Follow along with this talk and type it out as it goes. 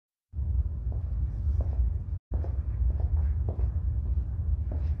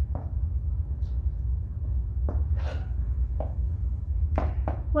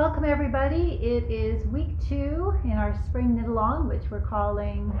Welcome everybody. It is week 2 in our Spring Knitalong, which we're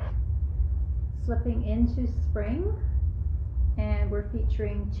calling Slipping into Spring. And we're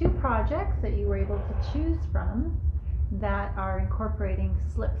featuring 2 projects that you were able to choose from that are incorporating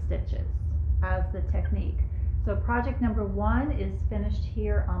slip stitches as the technique. So project number 1 is finished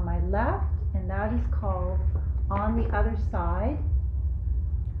here on my left, and that is called On the Other Side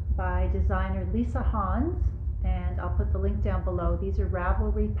by designer Lisa Hans. And I'll put the link down below. These are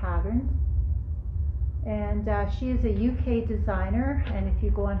Ravelry patterns, and she is a UK designer, and if you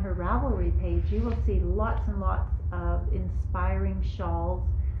go on her Ravelry page you will see lots and lots of inspiring shawls.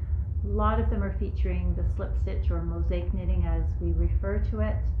 A lot of them are featuring the slip stitch or mosaic knitting as we refer to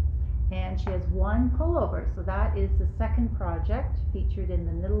it, and she has 1 pullover, so that is the second project featured in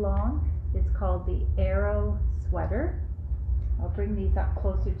the Knitalong. It's called the Arrow Sweater. I'll bring these up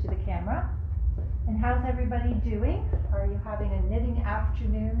closer to the camera. And how's everybody doing? Are you having a knitting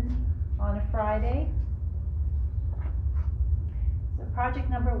afternoon on a Friday? So project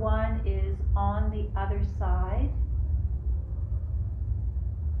number 1 is On the Other Side.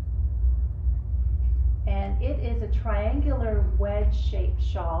 And it is a triangular wedge-shaped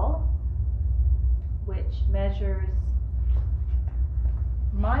shawl, which measures,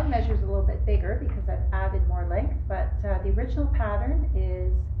 mine measures a little bit bigger because I've added more length, but the original pattern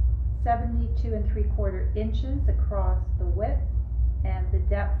is 72 3/4 inches across the width, and the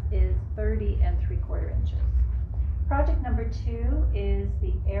depth is 30 3/4 inches. Project number 2 is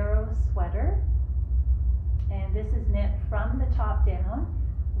the Arrow Sweater, and this is knit from the top down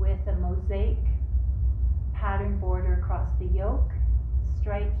with a mosaic pattern border across the yoke,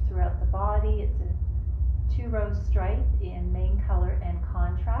 striped throughout the body. It's a 2-row stripe in main color and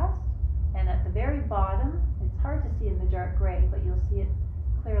contrast, and at the very bottom, it's hard to see in the dark gray, but you'll see it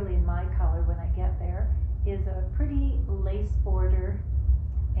clearly in my color when I get there, is a pretty lace border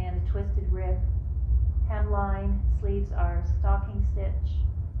and a twisted rib hemline. Sleeves are stocking stitch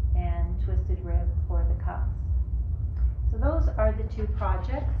and twisted rib for the cuffs. So those are the 2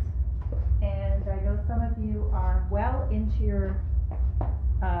 projects, and I know some of you are well into your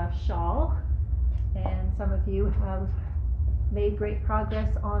shawl, and some of you have made great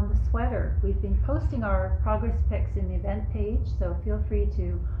progress on the sweater. We've been posting our progress pics in the event page, so feel free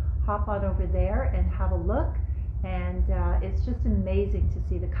to hop on over there and have a look, and it's just amazing to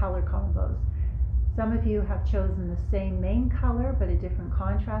see the color combos. Some of you have chosen the same main color but a different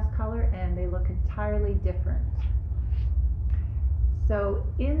contrast color, and they look entirely different. So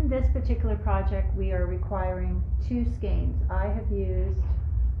in this particular project we are requiring 2 skeins. I have used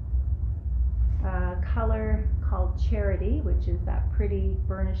color called Charity, which is that pretty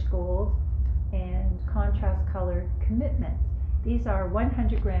burnished gold, and contrast color Commitment. These are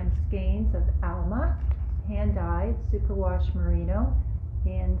 100-gram skeins of Alma, hand-dyed, superwash merino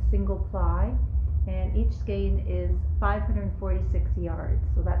in single ply, and each skein is 546 yards.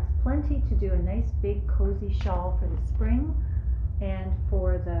 So that's plenty to do a nice big cozy shawl for the spring. And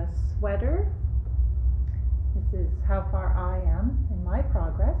for the sweater, this is how far I am in my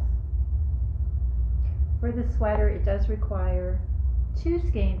progress. For the sweater, it does require 2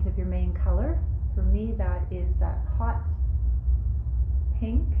 skeins of your main color. For me, that is that hot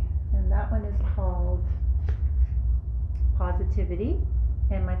pink, and that one is called Positivity.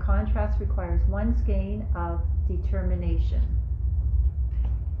 And my contrast requires 1 skein of Determination.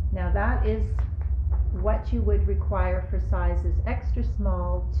 Now that is what you would require for sizes extra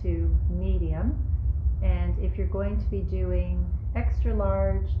small to medium. And if you're going to be doing extra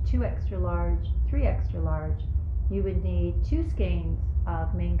large, 2 extra large, 3 extra large, you would need 2 skeins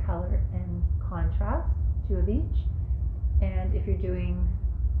of main color and contrast, 2 of each. And if you're doing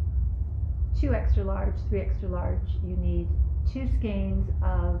 2 extra large, 3 extra large, you need 2 skeins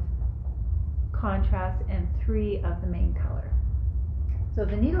of contrast and 3 of the main color. So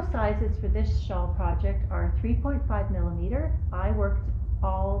the needle sizes for this shawl project are 3.5 millimeter. I worked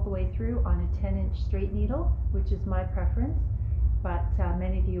all the way through on a 10-inch straight needle, which is my preference, but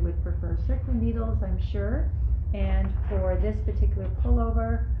many of you would prefer circular needles, I'm sure. And for this particular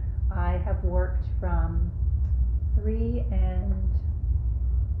pullover, I have worked from 3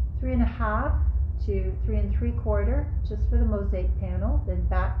 1/2 to 3 3/4 just for the mosaic panel, then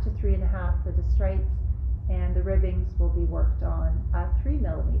back to 3 1/2 for the stripes, and the ribbings will be worked on a 3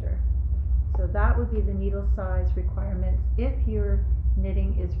 millimeter. So that would be the needle size requirements if your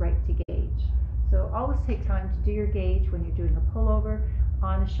knitting is right to gauge. So always take time to do your gauge when you're doing a pullover.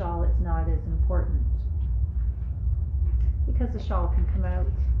 On a shawl it's not as important, because the shawl can come out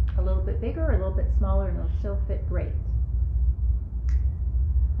a little bit bigger or a little bit smaller and it'll still fit great.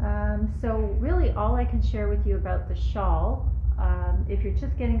 So really all I can share with you about the shawl If you're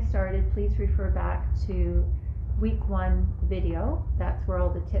just getting started, please refer back to week 1 video. That's where all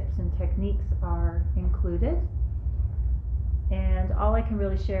the tips and techniques are included. And all I can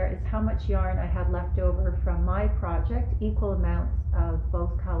really share is how much yarn I had left over from my project, equal amounts of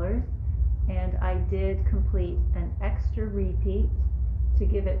both colors. And I did complete an extra repeat to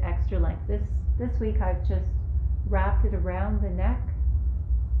give it extra length. This week I've just wrapped it around the neck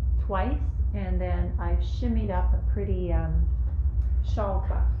twice, and then I've shimmied up a pretty shawl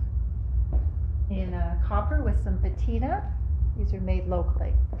cuff in copper with some patina. These are made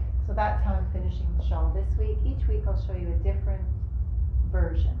locally. So that's how I'm finishing the shawl this week. Each week I'll show you a different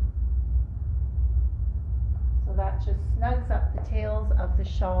version. So that just snugs up the tails of the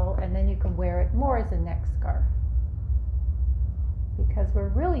shawl, and then you can wear it more as a neck scarf, because we're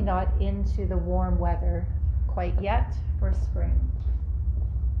really not into the warm weather quite yet for spring.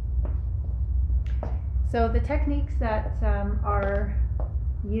 So the techniques that are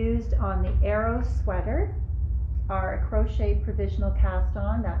used on the Arrow sweater are a crochet provisional cast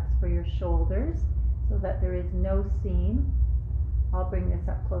on. That's for your shoulders so that there is no seam. I'll bring this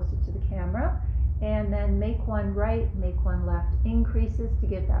up closer to the camera. And then make one right, make one left increases to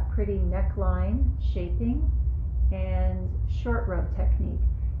give that pretty neckline shaping, and short row technique.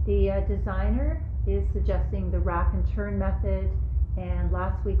 The designer is suggesting the wrap and turn method, and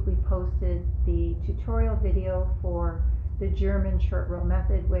last week we posted the tutorial video for the German short row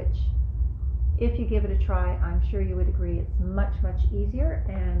method, which if you give it a try, I'm sure you would agree it's much easier,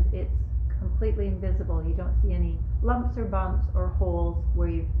 and it's completely invisible. You don't see any lumps or bumps or holes where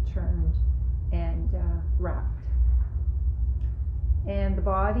you've turned and wrapped. And the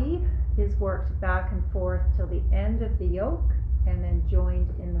body is worked back and forth till the end of the yoke and then joined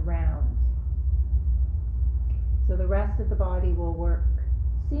in the round. So the rest of the body will work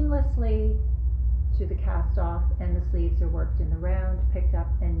seamlessly to the cast off, and the sleeves are worked in the round, picked up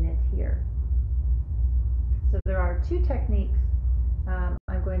and knit here. So there are 2 techniques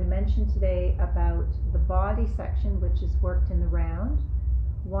I'm going to mention today about the body section, which is worked in the round.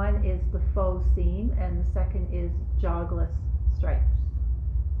 One is the faux seam, and the second is jogless stripes.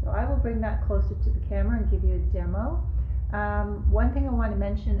 So I will bring that closer to the camera and give you a demo. One thing I want to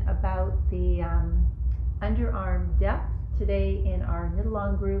mention about the underarm depth. Today in our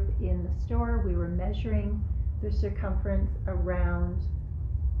Knitalong group in the store, we were measuring the circumference around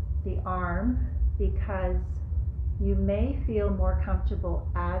the arm, because you may feel more comfortable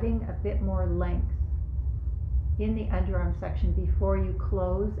adding a bit more length in the underarm section before you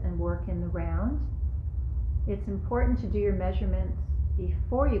close and work in the round. It's important to do your measurements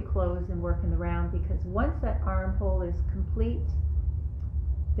before you close and work in the round, because once that armhole is complete,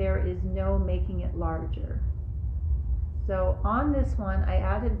 there is no making it larger. So on this one, I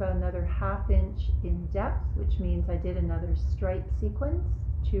added about another ½ inch in depth, which means I did another stripe sequence,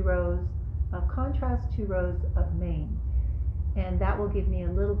 2 rows of contrast, 2 rows of main. And that will give me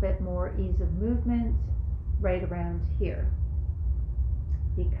a little bit more ease of movement right around here.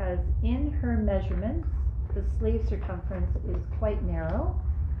 Because in her measurements, the sleeve circumference is quite narrow,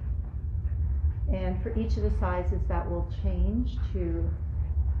 and for each of the sizes that will change to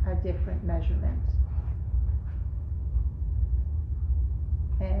a different measurement.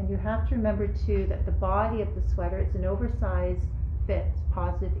 And you have to remember too that the body of the sweater, it's an oversized fit.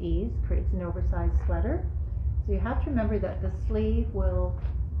 Positive ease creates an oversized sweater. So you have to remember that the sleeve will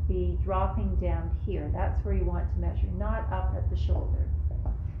be dropping down here. That's where you want to measure, not up at the shoulder.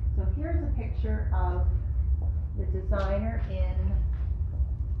 So here's a picture of the designer in,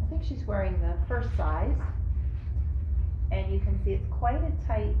 I think she's wearing the first size, and you can see it's quite a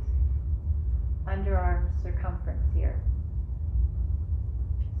tight underarm circumference here.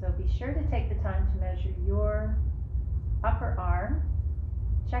 So be sure to take the time to measure your upper arm,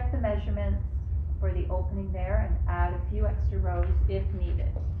 check the measurements for the opening there, and add a few extra rows if needed.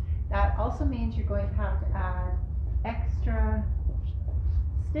 That also means you're going to have to add extra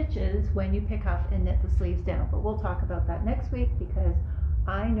stitches when you pick up and knit the sleeves down, but we'll talk about that next week, because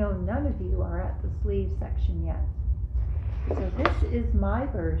I know none of you are at the sleeve section yet. So this is my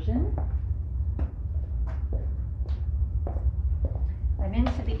version. I'm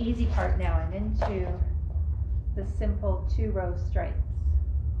into the easy part now. I'm into the simple 2-row stripes.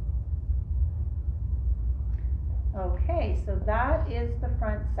 Okay, so that is the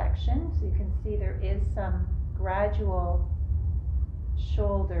front section. So you can see there is some gradual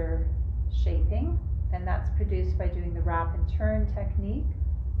shoulder shaping, and that's produced by doing the wrap and turn technique.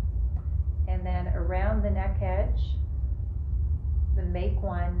 And then around the neck edge, the make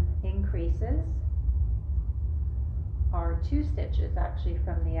one increases are 2 stitches actually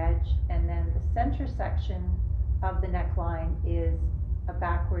from the edge, and then the center section of the neckline is a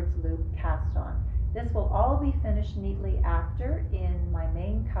backwards loop cast on. This will all be finished neatly after in my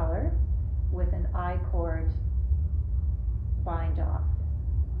main color with an I-cord bind off.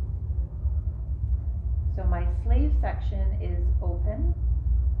 So my sleeve section is open,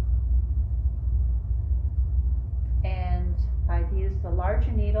 and I've used the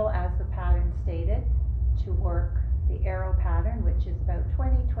larger needle as the pattern stated to work the arrow pattern, which is about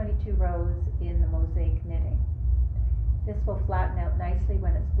 20-22 rows in the mosaic knitting. This will flatten out nicely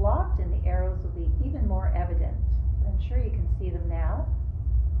when it's blocked, and the arrows will be even more evident. I'm sure you can see them now.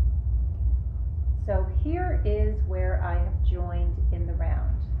 So here is where I have joined in the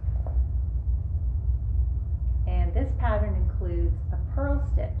round. And this pattern includes a purl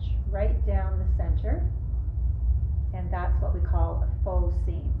stitch right down the center, and that's what we call a faux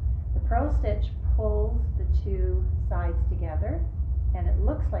seam. The purl stitch pulls the two sides together, and it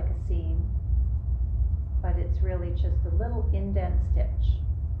looks like a seam, but it's really just a little indent stitch.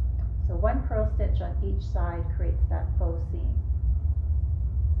 So one purl stitch on each side creates that faux seam.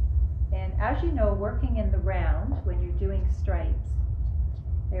 And as you know, working in the round, when you're doing stripes,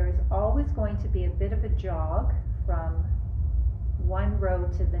 there is always going to be a bit of a jog from one row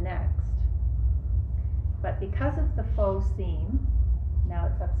to the next. But because of the faux seam, now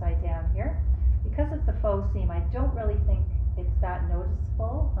it's upside down here, because of the faux seam, I don't really think it's that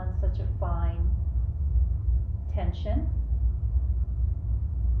noticeable on such a fine tension.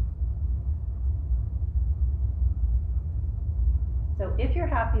 So if you're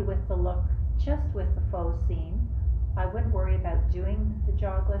happy with the look just with the faux seam, I wouldn't worry about doing the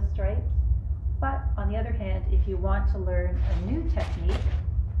jogless stripes. But on the other hand, if you want to learn a new technique,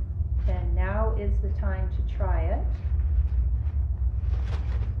 then now is the time to try it.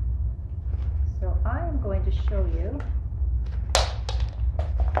 So I am going to show you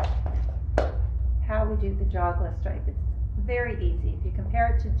how we do the jogless stripe. It's very easy. If you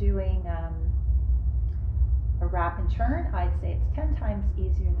compare it to doing a wrap and turn, I'd say it's 10 times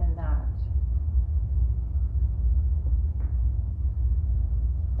easier than that.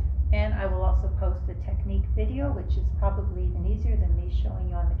 And I will also post a technique video, which is probably even easier than me showing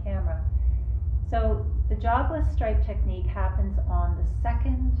you on the camera. So the jogless stripe technique happens on the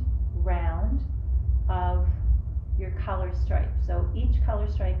second round of your color stripe. So each color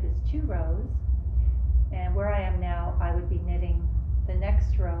stripe is 2 rows, and where I am now, I would be knitting the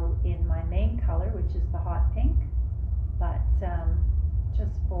next row in my main color, which is the hot pink, but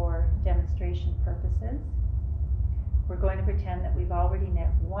just for demonstration purposes, we're going to pretend that we've already knit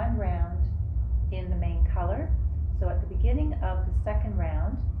 1 round in the main color. So at the beginning of the second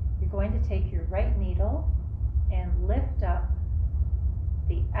round, you're going to take your right needle and lift up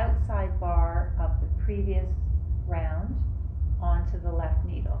the outside bar of the previous round onto the left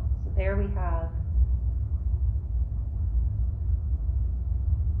needle. So there we have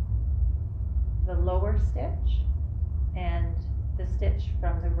the lower stitch and the stitch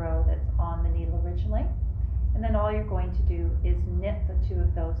from the row that's on the needle originally. And then all you're going to do is knit the 2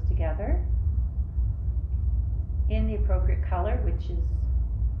 of those together in the appropriate color, which is,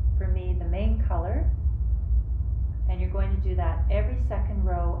 for me, the main color. And you're going to do that every second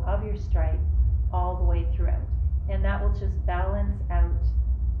row of your stripe all the way throughout. And that will just balance out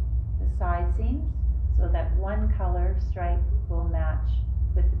the side seams so that one color stripe will match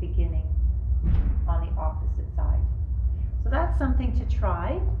with the beginning on the opposite side. So that's something to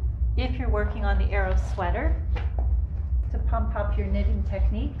try if you're working on the arrow sweater to pump up your knitting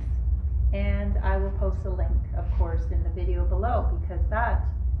techniques. And I will post a link, of course, in the video below, because that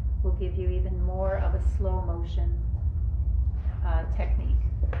will give you even more of a slow motion technique.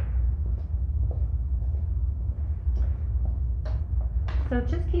 So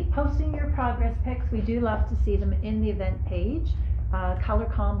just keep posting your progress pics. We do love to see them in the event page. Color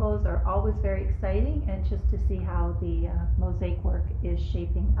combos are always very exciting, and just to see how the mosaic work is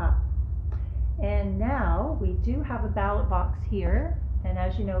shaping up. And now we do have a ballot box here, and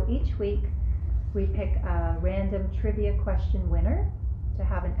as you know, each week we pick a random trivia question winner to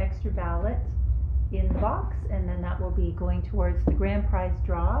have an extra ballot in the box, and then that will be going towards the grand prize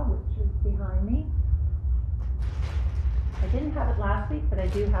draw, which is behind me. I didn't have it last week, but I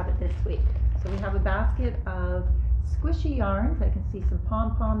do have it this week. So we have a basket of squishy yarns. I can see some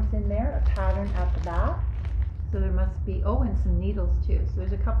pom-poms in there, a pattern at the back. So there must be, oh, and some needles too. So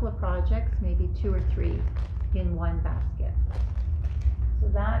there's a couple of projects, maybe 2 or 3 in one basket. So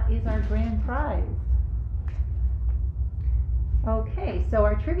that is our grand prize. Okay, so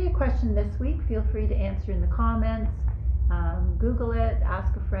our trivia question this week, feel free to answer in the comments, Google it,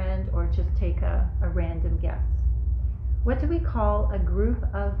 ask a friend, or just take a random guess. What do we call a group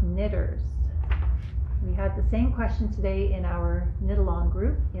of knitters? we had the same question today in our Knitalong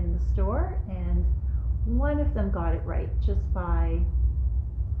group in the store, and one of them got it right just by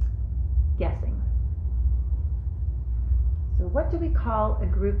guessing. So what do we call a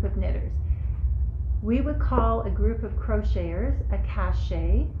group of knitters? We would call a group of crocheters a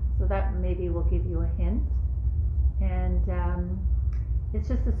cachet, so that maybe will give you a hint. And it's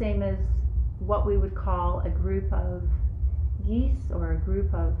just the same as what we would call a group of geese, or a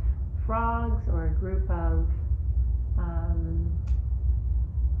group of frogs, or a group of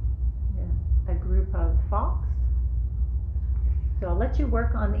fox. So I'll let you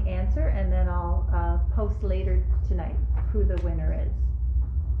work on the answer, and then I'll post later tonight who the winner is.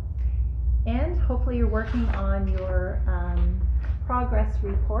 And hopefully you're working on your progress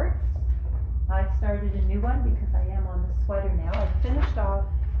reports. I started a new one because I am on the sweater now. I finished off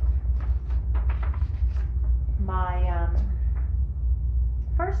my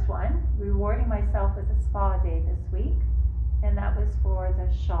first one, rewarding myself with a spa day this week, and that was for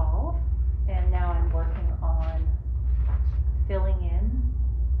the shawl. And now I'm working on filling in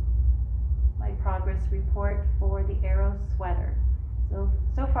my progress report for the arrow sweater.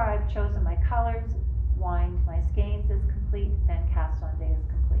 So far I've chosen my colors, wind my skeins is complete, and cast on day is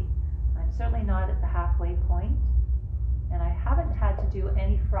complete. I'm certainly not at the halfway point, and I haven't had to do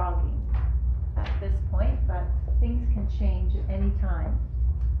any frogging at this point, but things can change at any time.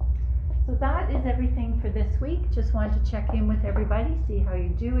 So that is everything for this week. Just wanted to check in with everybody, see how you're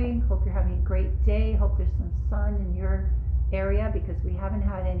doing. Hope you're having a great day. Hope there's some sun in your area, because we haven't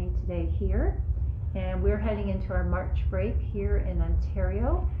had any today here. And we're heading into our March break here in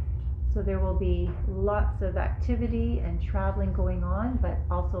Ontario. So there will be lots of activity and traveling going on, but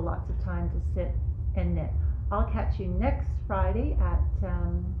also lots of time to sit and knit. I'll catch you next Friday at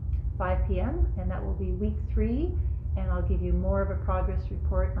 5 p.m. and that will be week 3. And I'll give you more of a progress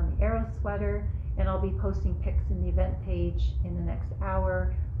report on the arrow sweater, and I'll be posting pics in the event page in the next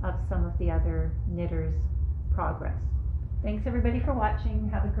hour of some of the other knitters' progress. Thanks everybody for watching.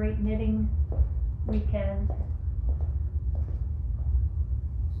 Have a great knitting weekend.